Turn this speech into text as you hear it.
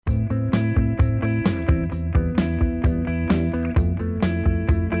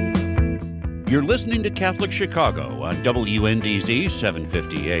You're listening to Catholic Chicago on WNDZ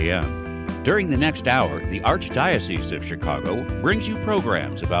 750 AM. During the next hour, the Archdiocese of Chicago brings you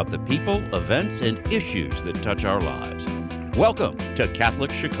programs about the people, events, and issues that touch our lives. Welcome to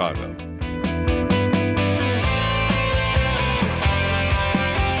Catholic Chicago.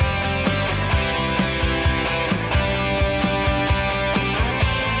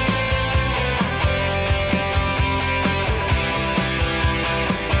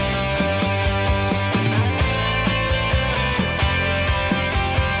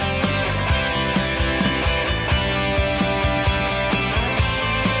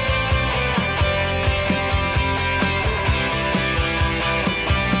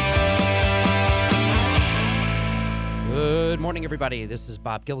 Everybody, this is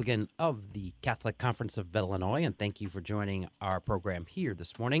Bob Gilligan of the Catholic Conference of Illinois, and thank you for joining our program here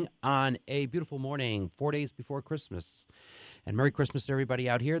this morning on a beautiful morning, 4 days before Christmas. And Merry Christmas to everybody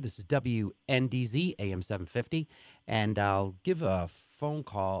out here. This is WNDZ AM 750, and I'll give a phone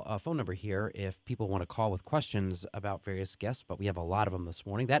number here if people want to call with questions about various guests, but we have a lot of them this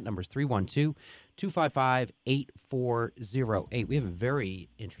morning. That number is 312-255-8408. We have a very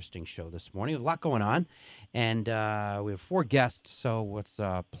interesting show this morning. We have a lot going on, and we have 4 guests, so let's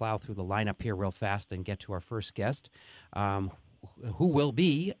plow through the lineup here real fast and get to our first guest, who will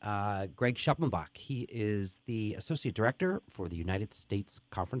be Greg Schuppenbach. He is the Associate Director for the United States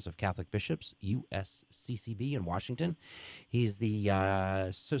Conference of Catholic Bishops, USCCB in Washington. He's the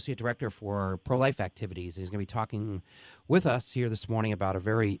Associate Director for Pro-Life Activities. He's going to be talking with us here this morning about a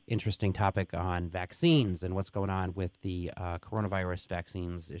very interesting topic on vaccines and what's going on with the coronavirus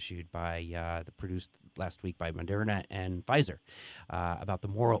vaccines issued by, produced last week by Moderna and Pfizer, about the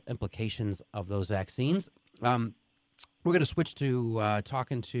moral implications of those vaccines. We're going to switch to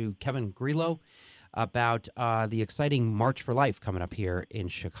talking to Kevin Grillo about the exciting March for Life coming up here in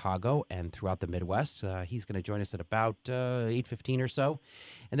Chicago and throughout the Midwest. He's going to join us at about 8:15 or so.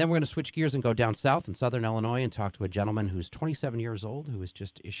 And then we're going to switch gears and go down south in southern Illinois and talk to a gentleman who's 27 years old who was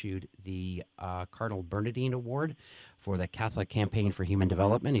just issued the Cardinal Bernardin Award for the Catholic Campaign for Human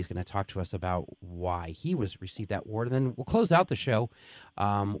Development. He's going to talk to us about why he received that award. And then we'll close out the show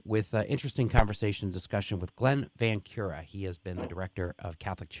with an interesting conversation and discussion with Glenn Van Cura. He has been the Director of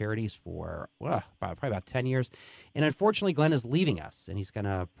Catholic Charities for probably about 10 years. And unfortunately, Glenn is leaving us, and he's going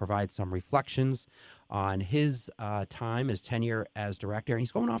to provide some reflections on his time, his tenure as director. And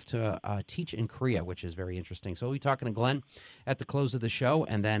he's going off to teach in Korea, which is very interesting. So we'll be talking to Glenn at the close of the show,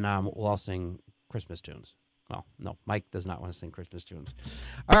 and then we'll all sing Christmas tunes. Well, no, Mike does not want to sing Christmas tunes.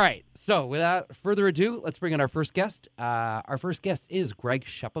 All right, so without further ado, let's bring in our first guest. Our first guest is Greg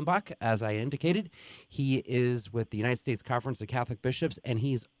Schuppenbach, as I indicated. He is with the United States Conference of Catholic Bishops, and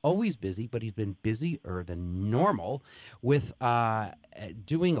he's always busy, but he's been busier than normal with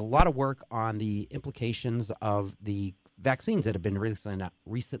doing a lot of work on the implications of the vaccines that have been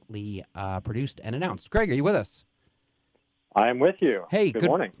recently produced and announced. Greg, are you with us? I am with you. Hey, good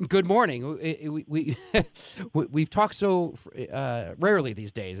morning. Good morning. We've talked so rarely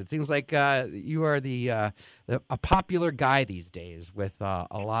these days. It seems like you are a popular guy these days with a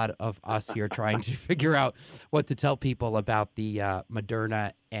lot of us here trying to figure out what to tell people about the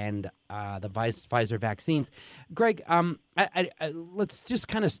Moderna and the Pfizer vaccines. Greg, let's just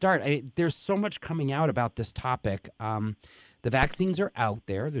kind of start. There's so much coming out about this topic. The vaccines are out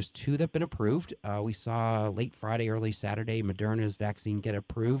there. There's 2 that have been approved. We saw late Friday, early Saturday, Moderna's vaccine get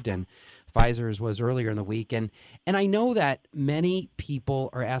approved, and Pfizer's was earlier in the week. And I know that many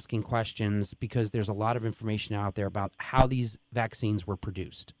people are asking questions because there's a lot of information out there about how these vaccines were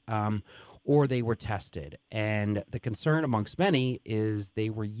produced or they were tested. And the concern amongst many is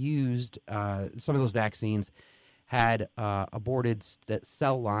they were used, some of those vaccines had aborted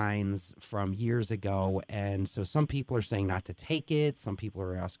cell lines from years ago, and so some people are saying not to take it. Some people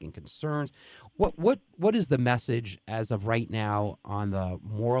are asking concerns. What is the message as of right now on the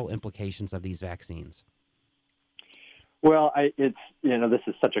moral implications of these vaccines? Well, this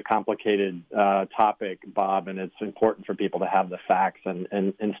is such a complicated topic, Bob, and it's important for people to have the facts.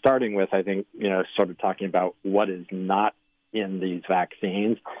 And starting with, I think, sort of talking about what is not in these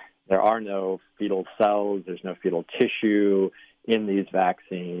vaccines. There are no fetal cells. There's no fetal tissue in these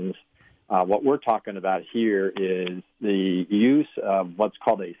vaccines. What we're talking about here is the use of what's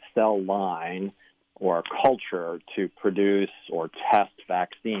called a cell line or a culture to produce or test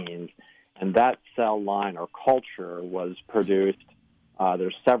vaccines. And that cell line or culture was produced,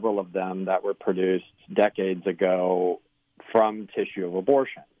 there's several of them that were produced decades ago from tissue of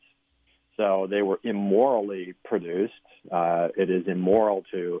abortions. So they were immorally produced. It is immoral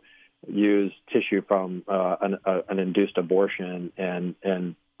to use tissue from an induced abortion and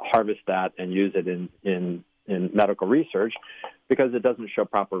harvest that and use it in medical research, because it doesn't show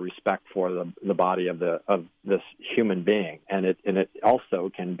proper respect for the body of this human being, and it also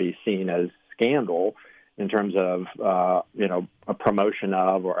can be seen as scandal in terms of a promotion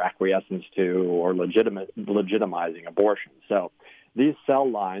of or acquiescence to or legitimizing abortion. So these cell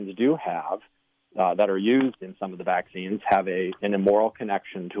lines do have that are used in some of the vaccines have an immoral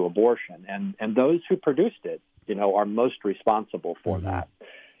connection to abortion, and those who produced it, are most responsible for that.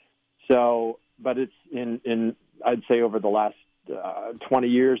 So, but it's in I'd say over the last 20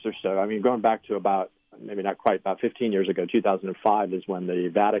 years or so. I mean, going back to about 15 years ago, 2005 is when the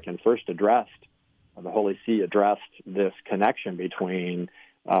Vatican first addressed, the Holy See addressed this connection between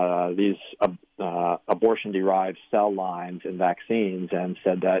these abortion-derived cell lines and vaccines, and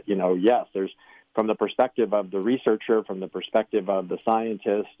said that, yes, there's, from the perspective of the researcher, from the perspective of the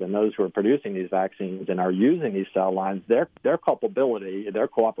scientists and those who are producing these vaccines and are using these cell lines, their culpability, their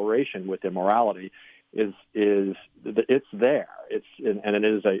cooperation with immorality it's there. And it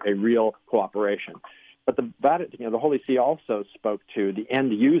is a real cooperation. But the Holy See also spoke to the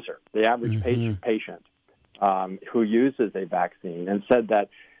end user, the average patient who uses a vaccine, and said that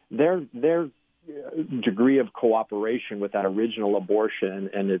their degree of cooperation with that original abortion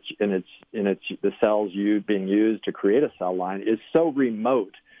and the cells being used to create a cell line is so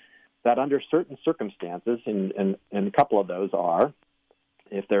remote that under certain circumstances, and a couple of those are,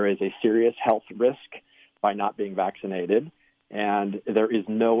 if there is a serious health risk by not being vaccinated and there is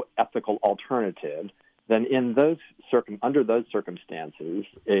no ethical alternative, then under those circumstances,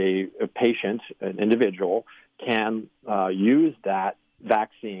 a patient, an individual, can use that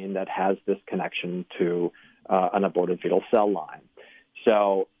vaccine that has this connection to an aborted fetal cell line.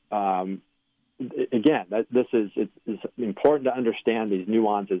 So, again, it's important to understand these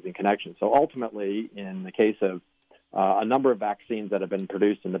nuances and connections. So ultimately, in the case of a number of vaccines that have been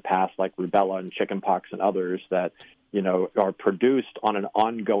produced in the past, like rubella and chickenpox and others, that are produced on an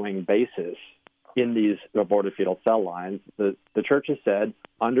ongoing basis in these aborted fetal cell lines, the Church has said,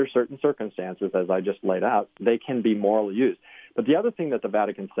 under certain circumstances, as I just laid out, they can be morally used. But the other thing that the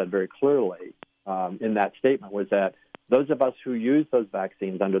Vatican said very clearly in that statement was that those of us who use those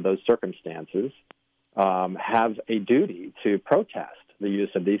vaccines under those circumstances have a duty to protest the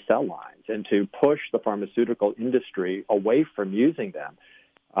use of these cell lines and to push the pharmaceutical industry away from using them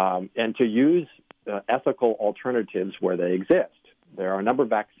and to use ethical alternatives where they exist. There are a number of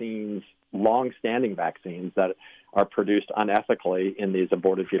vaccines, long-standing vaccines, that are produced unethically in these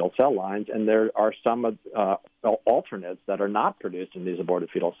aborted fetal cell lines, and there are some alternates that are not produced in these aborted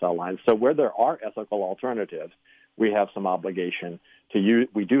fetal cell lines. So where there are ethical alternatives, we have some obligation to use.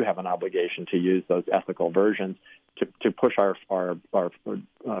 We do have an obligation to use those ethical versions to push our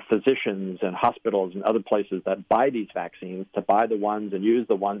physicians and hospitals and other places that buy these vaccines to buy the ones and use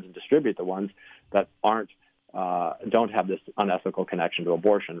the ones and distribute the ones that don't have this unethical connection to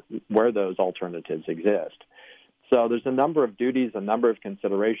abortion, where those alternatives exist. So there's a number of duties, a number of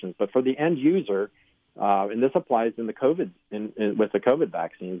considerations. But for the end user, and this applies in the with the COVID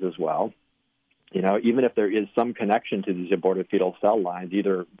vaccines as well, even if there is some connection to these aborted fetal cell lines,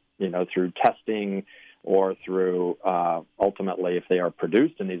 either through testing or through ultimately if they are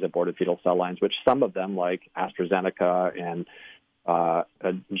produced in these aborted fetal cell lines, which some of them, like AstraZeneca and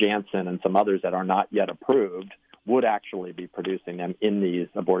Janssen and some others that are not yet approved, would actually be producing them in these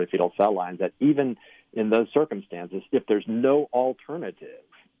aborted fetal cell lines, that even in those circumstances, if there's no alternative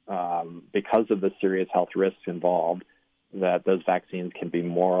because of the serious health risks involved, that those vaccines can be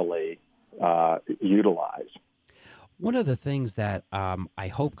morally utilized. One of the things that I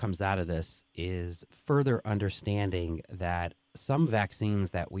hope comes out of this is further understanding that some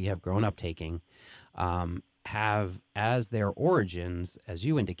vaccines that we have grown up taking have as their origins, as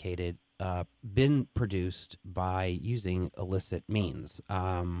you indicated, been produced by using illicit means,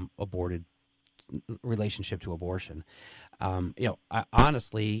 aborted relationship to abortion.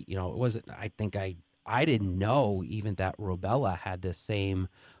 Honestly, it wasn't. I didn't know even that rubella had this same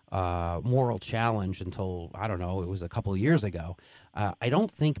moral challenge until, I don't know, it was a couple of years ago. I don't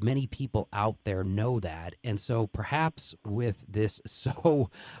think many people out there know that. And so perhaps with this so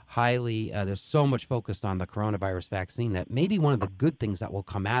highly, there's so much focused on the coronavirus vaccine, that maybe one of the good things that will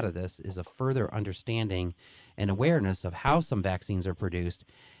come out of this is a further understanding and awareness of how some vaccines are produced.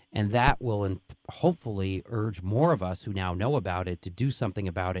 And that will hopefully urge more of us who now know about it to do something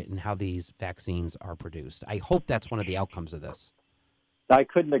about it and how these vaccines are produced. I hope that's one of the outcomes of this. I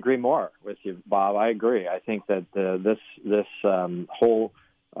couldn't agree more with you, Bob. I agree. I think that this whole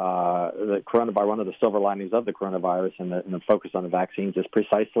the coronavirus, one of the silver linings of the coronavirus and the focus on the vaccines is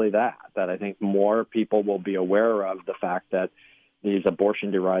precisely that I think more people will be aware of the fact that these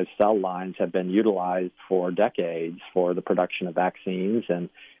abortion-derived cell lines have been utilized for decades for the production of vaccines. And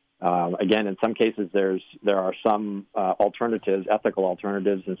again, in some cases, there are some alternatives, ethical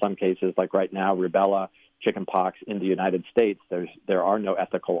alternatives. In some cases, like right now, rubella, chickenpox in the United States, there are no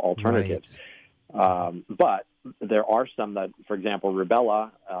ethical alternatives. Right. But there are some that, for example,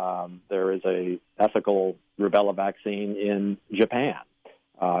 rubella, there is a ethical rubella vaccine in Japan.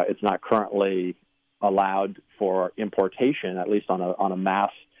 It's not currently allowed for importation, at least on a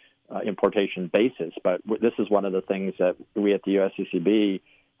mass importation basis. But this is one of the things that we at the USCCB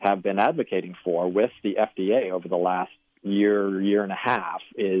have been advocating for with the FDA over the last year and a half,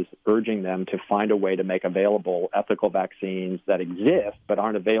 is urging them to find a way to make available ethical vaccines that exist but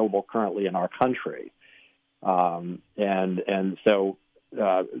aren't available currently in our country. And so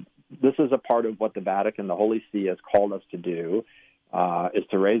this is a part of what the Vatican, the Holy See, has called us to do, is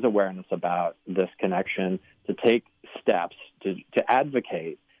to raise awareness about this connection, to take steps to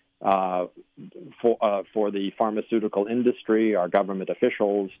advocate for the pharmaceutical industry, our government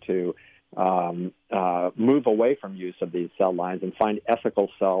officials, to move away from use of these cell lines and find ethical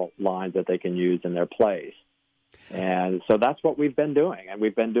cell lines that they can use in their place. And so that's what we've been doing, and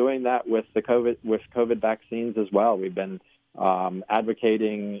we've been doing that with COVID vaccines as well. We've been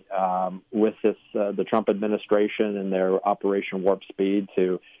advocating with the Trump administration and their Operation Warp Speed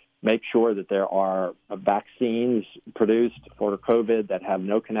to make sure that there are vaccines produced for COVID that have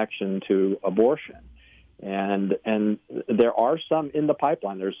no connection to abortion. And there are some in the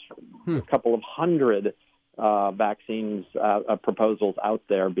pipeline. There's a couple of hundred vaccines proposals out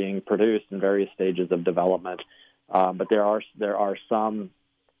there being produced in various stages of development. But there are some,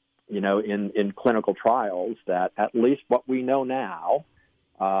 in clinical trials that, at least what we know now,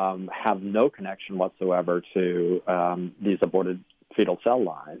 have no connection whatsoever to these aborted fetal cell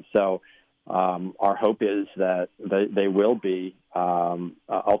lines. So our hope is that they will be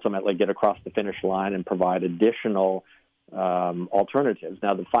ultimately get across the finish line and provide additional alternatives.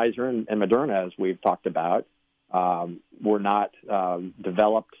 Now, the Pfizer and Moderna, as we've talked about, were not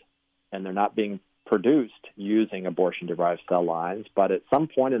developed, and they're not being produced using abortion-derived cell lines. But at some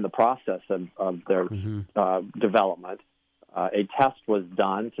point in the process of their development, a test was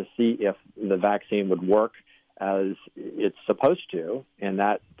done to see if the vaccine would work as it's supposed to, and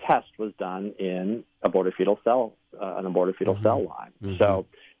that test was done in aborted fetal cell, an aborted fetal cell line. So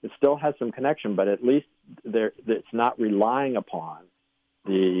it still has some connection, but at least it's not relying upon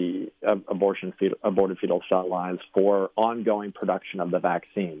the aborted fetal cell lines for ongoing production of the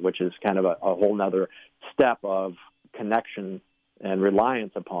vaccine, which is kind of a whole nother step of connection and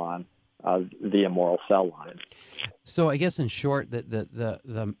reliance upon the immoral cell line. So I guess in short,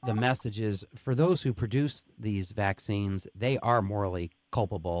 the message is, for those who produce these vaccines, they are morally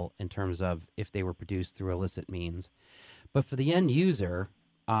culpable in terms of if they were produced through illicit means. But for the end user,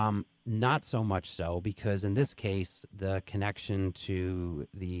 not so much so, because in this case, the connection to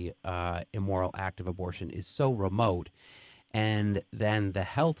the immoral act of abortion is so remote. And then the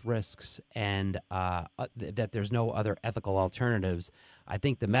health risks and that there's no other ethical alternatives. I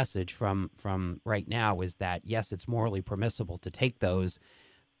think the message from right now is that, yes, it's morally permissible to take those,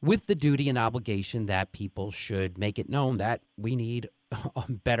 with the duty and obligation that people should make it known that we need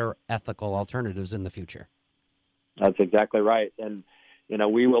better ethical alternatives in the future. That's exactly right. And,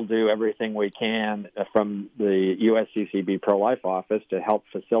 we will do everything we can from the USCCB pro-life office to help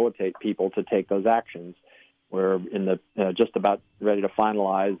facilitate people to take those actions. We're in the just about ready to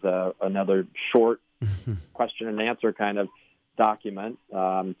finalize another short question and answer kind of document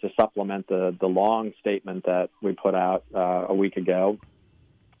to supplement the long statement that we put out a week ago.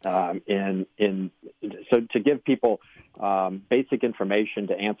 So to give people basic information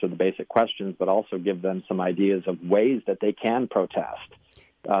to answer the basic questions, but also give them some ideas of ways that they can protest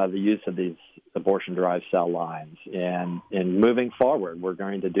the use of these abortion-derived cell lines. And in moving forward, we're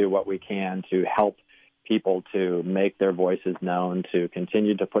going to do what we can to help people to make their voices known, to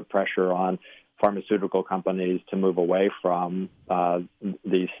continue to put pressure on pharmaceutical companies to move away from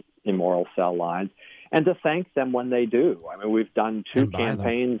these immoral cell lines, and to thank them when they do. I mean, we've done two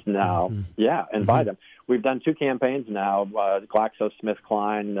campaigns now. Yeah, and buy them. We've done two campaigns now.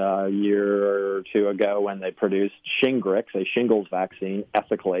 GlaxoSmithKline a year or two ago, when they produced Shingrix, a shingles vaccine,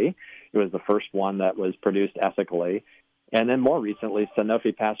 ethically. It was the first one that was produced ethically. And then more recently,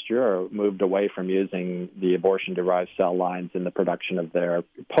 Sanofi Pasteur moved away from using the abortion-derived cell lines in the production of their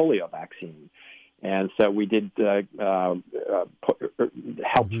polio vaccine. And so we did help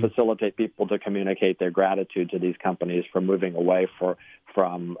facilitate people to communicate their gratitude to these companies for moving away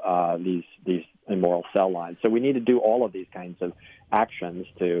from these immoral cell lines. So we need to do all of these kinds of actions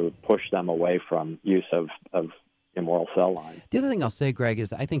to push them away from use of immoral cell lines. The other thing I'll say, Greg,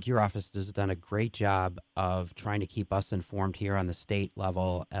 is I think your office has done a great job of trying to keep us informed here on the state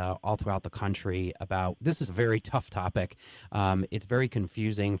level, all throughout the country about this is a very tough topic. It's very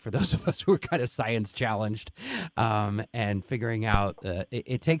confusing for those of us who are kind of science challenged, and figuring out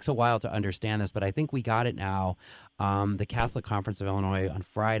it takes a while to understand this, but I think we got it now. The Catholic Conference of Illinois on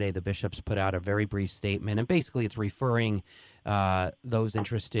Friday, the bishops put out a very brief statement, and basically it's referring those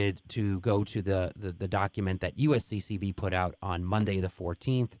interested to go to the document that USCCB put out on Monday the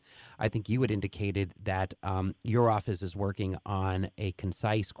 14th. I think you had indicated that your office is working on a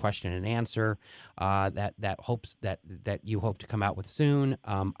concise question and answer that you hope to come out with soon.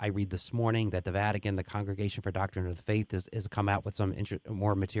 I read this morning that the Vatican, the Congregation for Doctrine of the Faith, has come out with some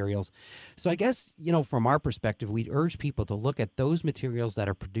more materials. So I guess, from our perspective, we urge people to look at those materials that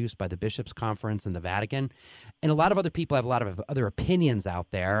are produced by the Bishops' Conference and the Vatican. And a lot of other people have a lot of other opinions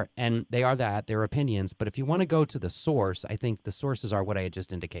out there, and they're opinions. But if you want to go to the source, I think the sources are what I had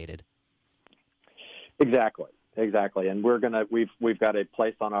just indicated. Exactly, and we've got a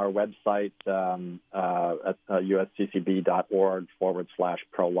place on our website at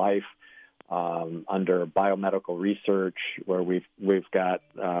usccb.org/pro-life under biomedical research, where we've got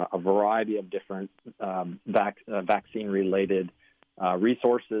a variety of different vaccine-related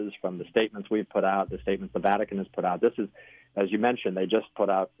resources from the statements we've put out, the statements the Vatican has put out. This is, as you mentioned, they just put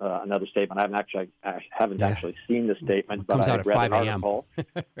out another statement. I haven't actually seen the statement, but I read an article.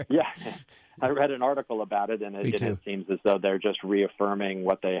 Yeah, I read an article about it, and it seems as though they're just reaffirming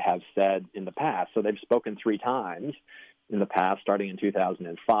what they have said in the past. So they've spoken 3 times in the past, starting in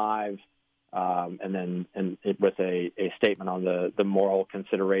 2005, and it was a statement on the moral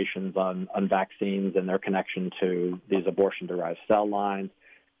considerations on vaccines and their connection to these abortion-derived cell lines.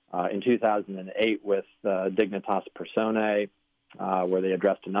 In 2008 with Dignitas Personae, where they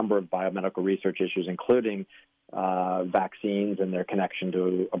addressed a number of biomedical research issues, including vaccines and their connection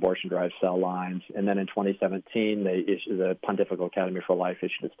to abortion-derived cell lines. And then in 2017, the Pontifical Academy for Life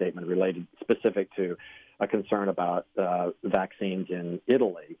issued a statement related specific to a concern about vaccines in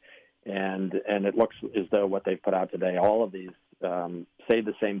Italy. And it looks as though what they've put out today, all of these say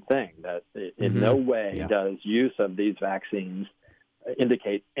the same thing, that in no way does use of these vaccines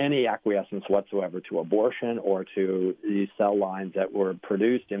indicate any acquiescence whatsoever to abortion or to these cell lines that were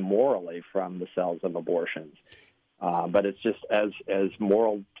produced immorally from the cells of abortions. But it's just as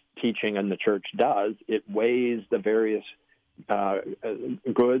moral teaching in the church does, it weighs the various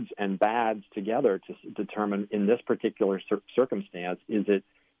goods and bads together to determine in this particular circumstance, is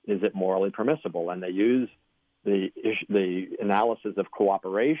it morally permissible? And they use the analysis of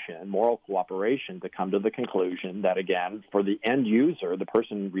cooperation, moral cooperation, to come to the conclusion that, again, for the end user, the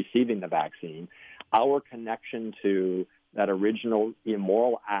person receiving the vaccine, our connection to that original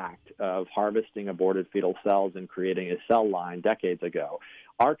immoral act of harvesting aborted fetal cells and creating a cell line decades ago,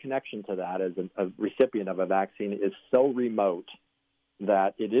 our connection to that as a recipient of a vaccine is so remote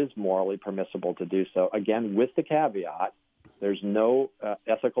that it is morally permissible to do so, again, with the caveat there's no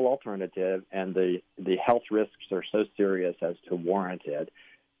ethical alternative, and the health risks are so serious as to warrant it.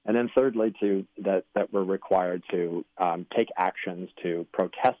 And then thirdly, that we're required to take actions to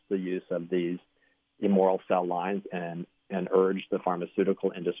protest the use of these immoral cell lines and urge the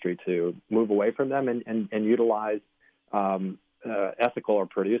pharmaceutical industry to move away from them and utilize ethical or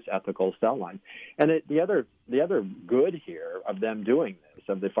produce ethical cell lines. And the other good here of them doing this,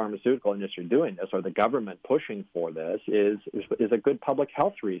 of the pharmaceutical industry doing this, or the government pushing for this, is a good public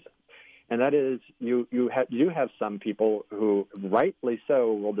health reason. And that is, you have some people who, rightly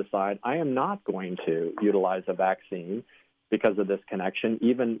so, will decide, I am not going to utilize a vaccine because of this connection,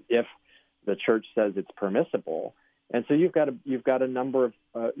 even if the church says it's permissible. And so you've got a number of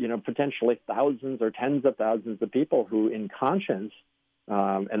potentially thousands or tens of thousands of people who, in conscience,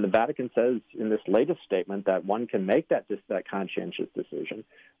 and the Vatican says in this latest statement that one can make that conscientious decision,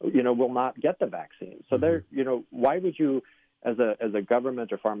 will not get the vaccine. So why would you, as a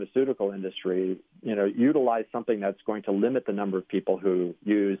government or pharmaceutical industry, utilize something that's going to limit the number of people who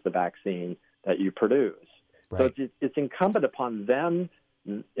use the vaccine that you produce? Right. So it's incumbent upon them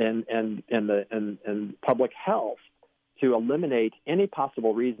and public health to eliminate any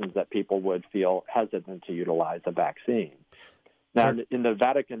possible reasons that people would feel hesitant to utilize a vaccine. Now, in the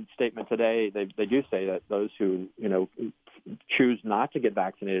Vatican statement today, they do say that those who choose not to get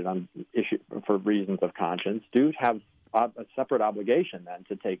vaccinated for reasons of conscience do have a separate obligation then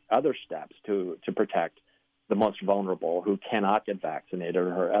to take other steps to protect the most vulnerable who cannot get vaccinated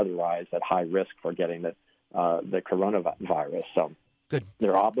or are otherwise at high risk for getting the coronavirus. So. Good.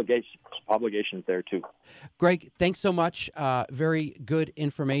 There are obligations there too. Greg, thanks so much. Very good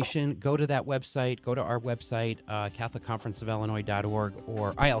information. Go to that website. Go to our website, CatholicConferenceOfIllinois.org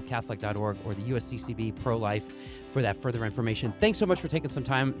or ilcatholic.org or the USCCB Pro-Life for that further information. Thanks so much for taking some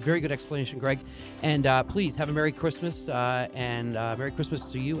time. Very good explanation, Greg. And please have a Merry Christmas and Merry Christmas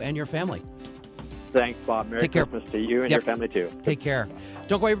to you and your family. Thanks, Bob. Merry Christmas to you and your family, too. Take care.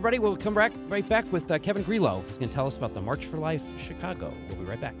 Don't go, everybody. We'll come right back with Kevin Grillo. He's going to tell us about the March for Life Chicago. We'll be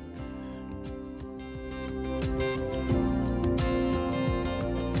right back.